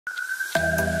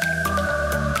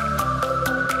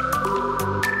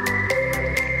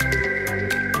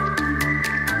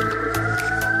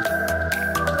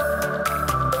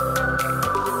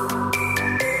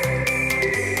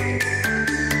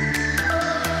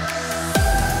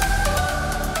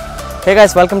Hey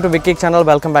guys, welcome to VickGeek channel.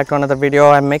 Welcome back to another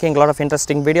video. I'm making a lot of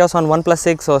interesting videos on Oneplus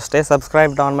 6, so stay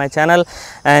subscribed on my channel.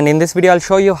 And in this video I'll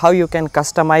show you how you can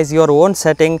customize your own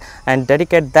setting and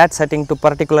dedicate that setting to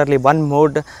particularly one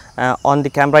mode on the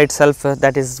camera itself.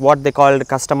 That is what they called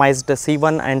customized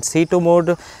C1 and C2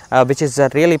 mode, which is a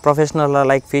really professional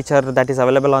like feature that is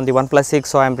available on the Oneplus 6.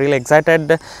 So I'm really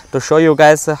excited to show you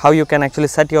guys how you can actually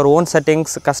set your own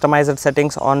settings, customized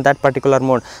settings on that particular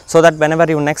mode, so that whenever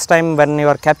you next time when you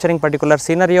are capturing particular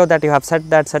scenario that you have set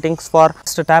that settings for,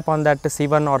 just tap on that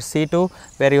C1 or C2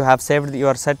 where you have saved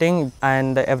your setting,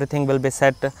 and everything will be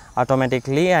set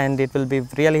automatically, and it will be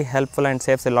really helpful and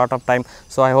saves a lot of time.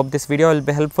 So I hope this video will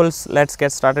be helpful. Let's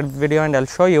get started with the video and I'll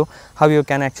show you how you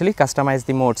can actually customize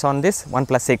the modes on this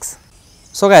Oneplus 6.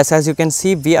 So guys, as you can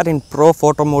see, we are in Pro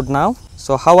Photo mode now.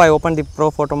 So how I open the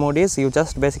Pro Photo mode is you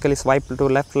just basically swipe to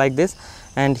left like this,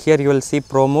 and here you will see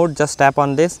Pro mode. Just tap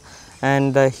on this,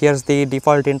 and here's the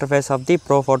default interface of the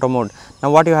Pro Photo mode.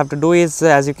 Now what you have to do is,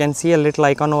 as you can see a little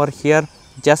icon over here,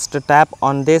 just tap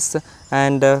on this,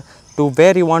 and to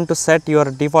where you want to set your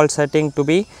default setting to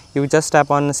be, you just tap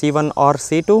on C1 or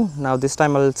C2. Now this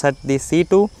time I will set the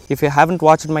C2. If you haven't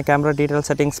watched my camera detail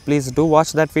settings, please do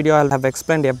watch that video. I will have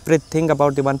explained everything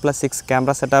about the Oneplus 6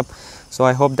 camera setup, so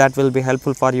I hope that will be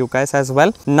helpful for you guys as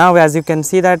well. Now as you can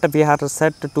see that we are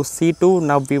set to C2.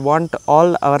 Now we want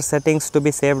all our settings to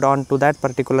be saved on to that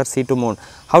particular C2 mode.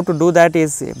 How to do that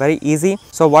is very easy.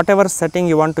 So whatever setting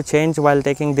you want to change while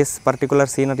taking this particular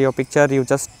scenario picture, you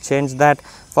just change that.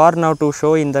 For now, to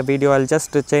show in the video, I'll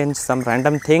just change some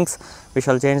random things. We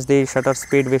shall change the shutter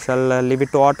speed, we shall leave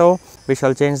it to auto, we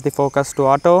shall change the focus to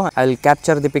auto. I'll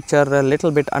capture the picture a little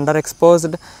bit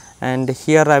underexposed, and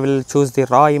here I will choose the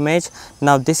raw image.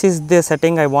 Now this is the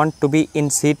setting I want to be in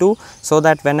C2, so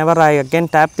that whenever I again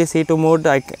tap the C2 mode,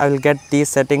 I will get these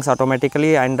settings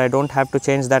automatically, and I don't have to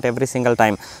change that every single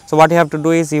time. So what you have to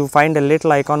do is, you find a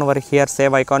little icon over here,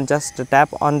 save icon, just tap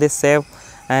on this save,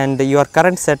 and your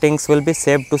current settings will be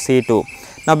saved to C2.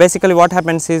 Now basically what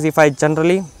happens is, if I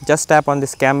generally just tap on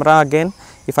this camera again,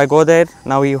 if I go there,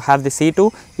 now you have the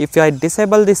C2. If I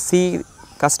disable the C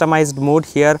customized mode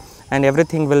here, and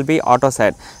everything will be auto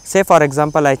set. Say for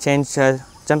example I change,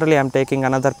 generally I am taking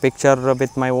another picture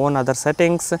with my own other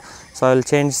settings, so I will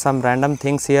change some random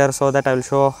things here so that I will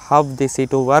show how the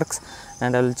C2 works,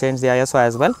 and I will change the ISO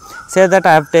as well. Say that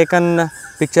I have taken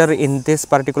picture in this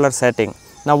particular setting.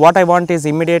 Now what I want is,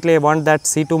 immediately I want that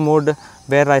C2 mode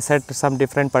where I set some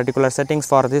different particular settings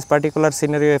for this particular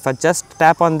scenario. If I just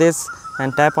tap on this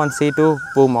and tap on C2,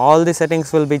 boom, all the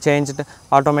settings will be changed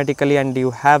automatically, and you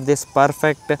have this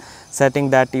perfect setting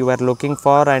that you are looking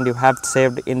for, and you have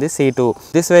saved in the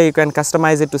C2. This way you can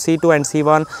customize it to C2 and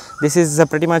C1. This is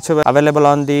pretty much available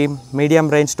on the medium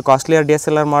range to costlier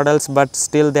DSLR models, but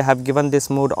still they have given this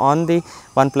mode on the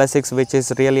Oneplus 6, which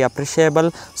is really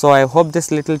appreciable. So I hope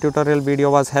this little tutorial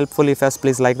video was helpful. If yes,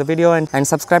 please like the video and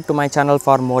subscribe to my channel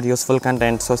for more useful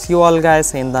content. So see you all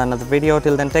guys in the another video.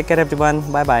 Till then, take care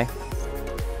everyone. Bye bye.